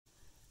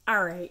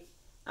All right,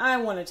 I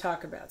want to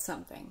talk about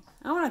something.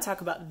 I want to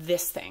talk about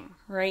this thing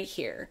right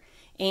here.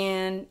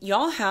 And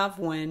y'all have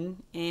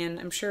one, and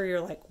I'm sure you're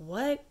like,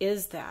 what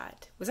is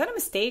that? Was that a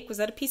mistake? Was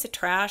that a piece of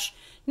trash?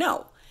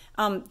 No,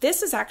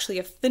 this is actually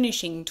a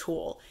finishing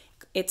tool.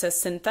 It's a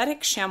synthetic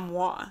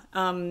chamois,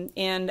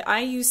 and I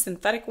use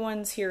synthetic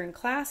ones here in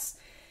class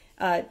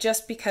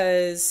just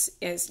because,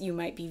 as you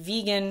might be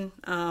vegan,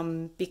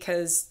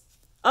 because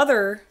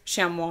other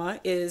chamois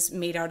is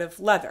made out of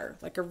leather,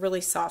 like a really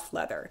soft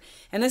leather.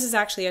 And this is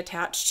actually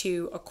attached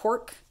to a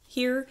cork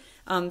here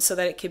so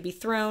that it could be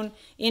thrown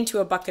into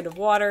a bucket of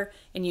water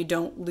and you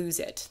don't lose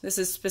it. This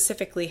is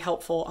specifically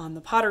helpful on the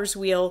potter's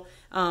wheel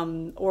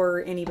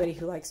or anybody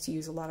who likes to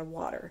use a lot of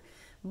water.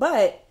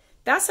 But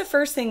that's the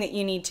first thing that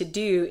you need to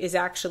do is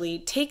actually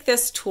take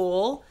this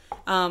tool.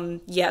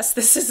 Yes,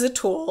 this is a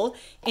tool,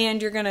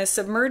 and you're going to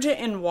submerge it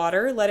in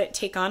water, let it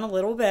take on a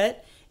little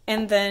bit,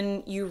 and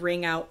then you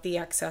wring out the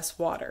excess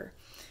water.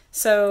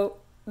 So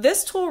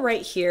this tool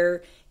right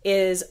here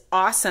is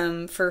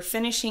awesome for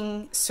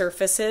finishing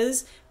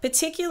surfaces,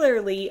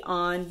 particularly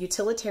on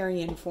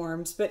utilitarian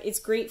forms, but it's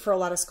great for a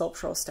lot of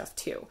sculptural stuff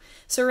too.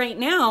 So right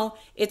now,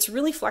 it's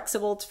really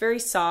flexible, it's very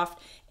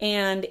soft,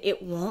 and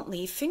it won't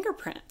leave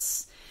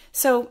fingerprints.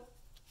 So,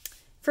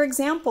 for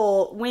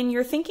example, when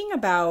you're thinking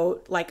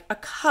about like a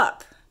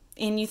cup,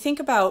 and you think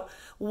about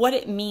what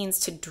it means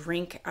to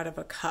drink out of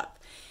a cup,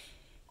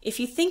 if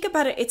you think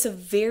about it, it's a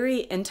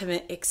very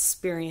intimate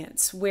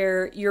experience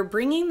where you're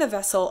bringing the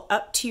vessel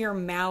up to your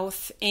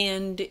mouth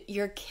and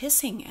you're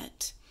kissing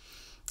it.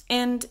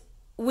 And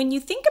when you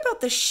think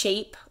about the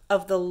shape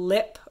of the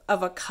lip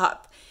of a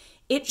cup,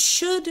 it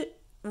should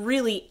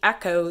really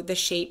echo the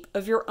shape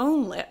of your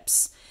own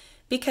lips,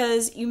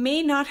 because you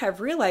may not have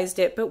realized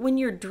it, but when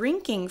you're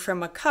drinking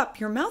from a cup,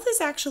 your mouth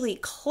is actually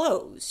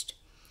closed.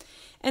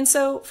 And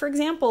so, for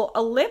example,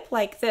 a lip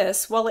like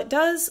this, while it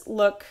does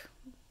look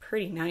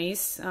pretty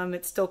nice,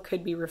 it still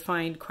could be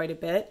refined quite a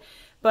bit,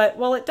 but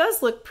while it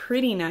does look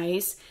pretty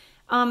nice,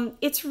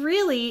 it's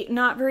really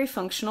not very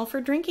functional for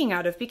drinking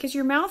out of, because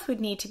your mouth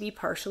would need to be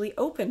partially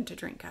open to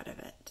drink out of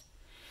it.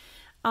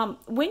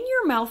 When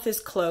your mouth is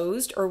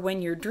closed, or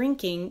when you're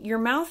drinking, your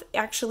mouth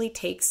actually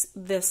takes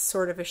this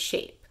sort of a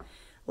shape.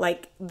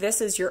 Like this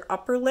is your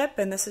upper lip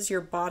and this is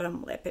your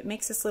bottom lip. It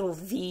makes this little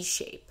V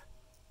shape.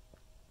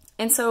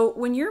 And so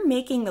when you're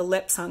making the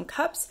lips on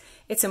cups,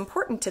 it's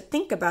important to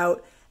think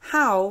about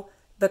how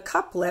the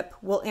cup lip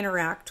will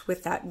interact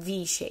with that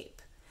V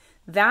shape.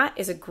 That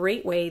is a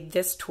great way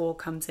this tool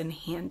comes in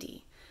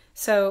handy.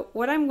 So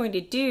what I'm going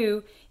to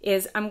do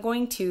is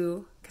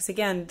because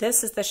again,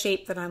 this is the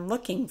shape that I'm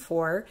looking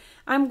for,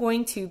 I'm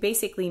going to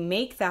basically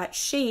make that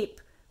shape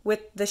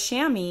with the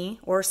chamois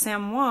or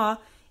sammy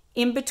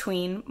in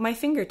between my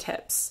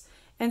fingertips.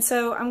 And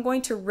so I'm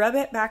going to rub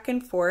it back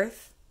and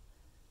forth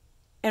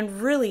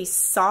and really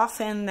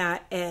soften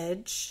that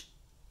edge,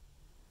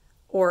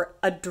 or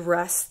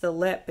address the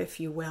lip, if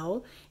you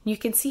will. And you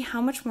can see how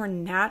much more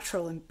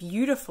natural and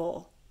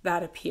beautiful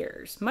that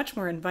appears, much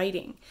more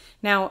inviting.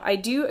 Now, I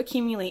do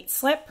accumulate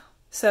slip,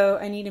 so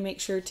I need to make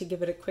sure to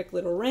give it a quick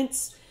little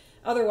rinse.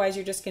 Otherwise,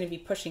 you're just going to be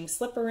pushing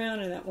slip around,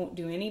 and that won't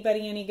do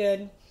anybody any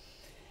good.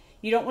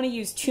 You don't want to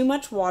use too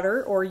much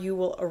water, or you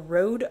will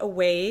erode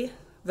away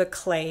the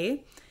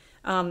clay.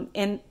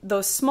 And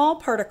those small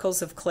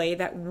particles of clay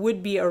that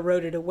would be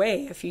eroded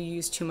away if you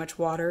use too much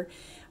water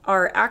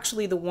are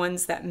actually the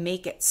ones that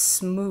make it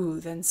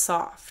smooth and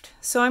soft.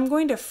 So I'm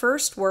going to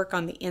first work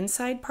on the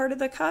inside part of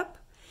the cup,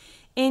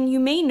 and you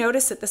may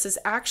notice that this is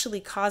actually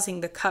causing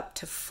the cup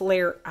to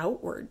flare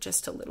outward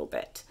just a little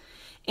bit.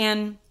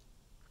 And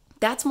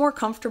that's more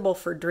comfortable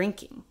for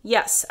drinking.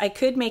 Yes, I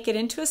could make it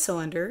into a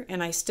cylinder,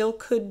 and I still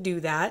could do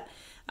that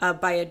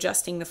by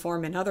adjusting the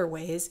form in other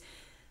ways.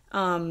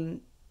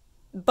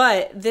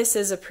 But this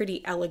is a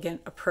pretty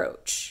elegant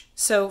approach.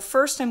 So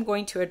first I'm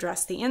going to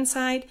address the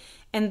inside,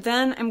 and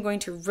then I'm going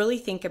to really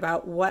think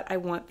about what I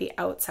want the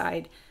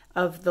outside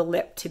of the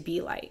lip to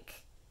be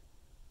like.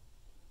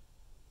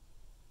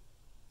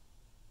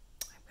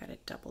 I've got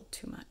it doubled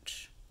too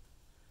much.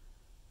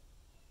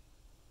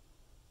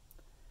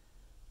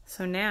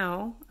 So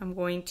now I'm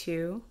going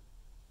to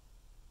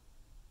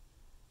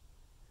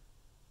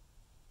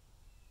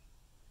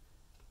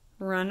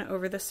run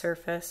over the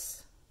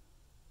surface,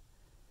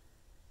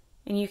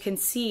 and you can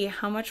see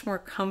how much more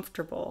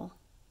comfortable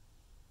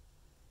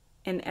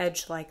an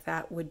edge like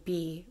that would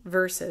be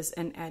versus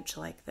an edge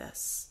like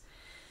this.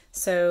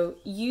 So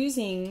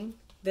using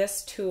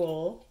this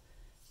tool,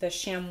 the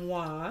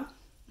chamois,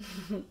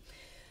 you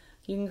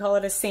can call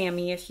it a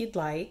sammy if you'd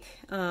like,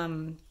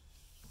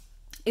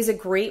 is a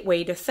great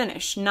way to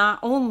finish not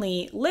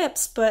only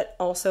lips but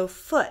also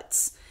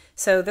foots.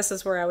 So this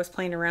is where I was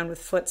playing around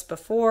with foots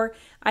before.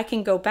 I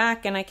can go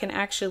back and I can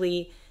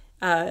actually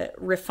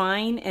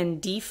refine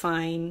and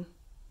define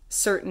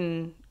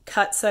certain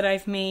cuts that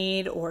I've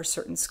made or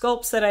certain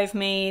sculpts that I've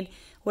made,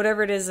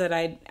 whatever it is that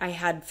I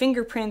had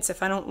fingerprints.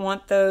 If I don't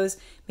want those,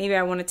 maybe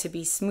I want it to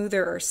be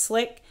smoother or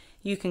slick,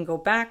 you can go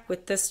back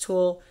with this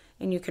tool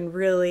and you can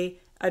really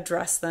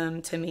address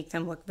them to make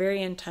them look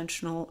very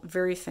intentional,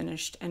 very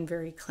finished, and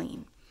very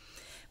clean.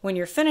 When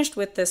you're finished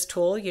with this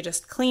tool, you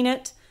just clean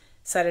it,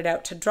 set it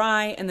out to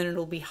dry, and then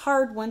it'll be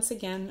hard once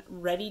again,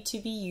 ready to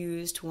be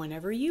used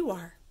whenever you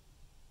are.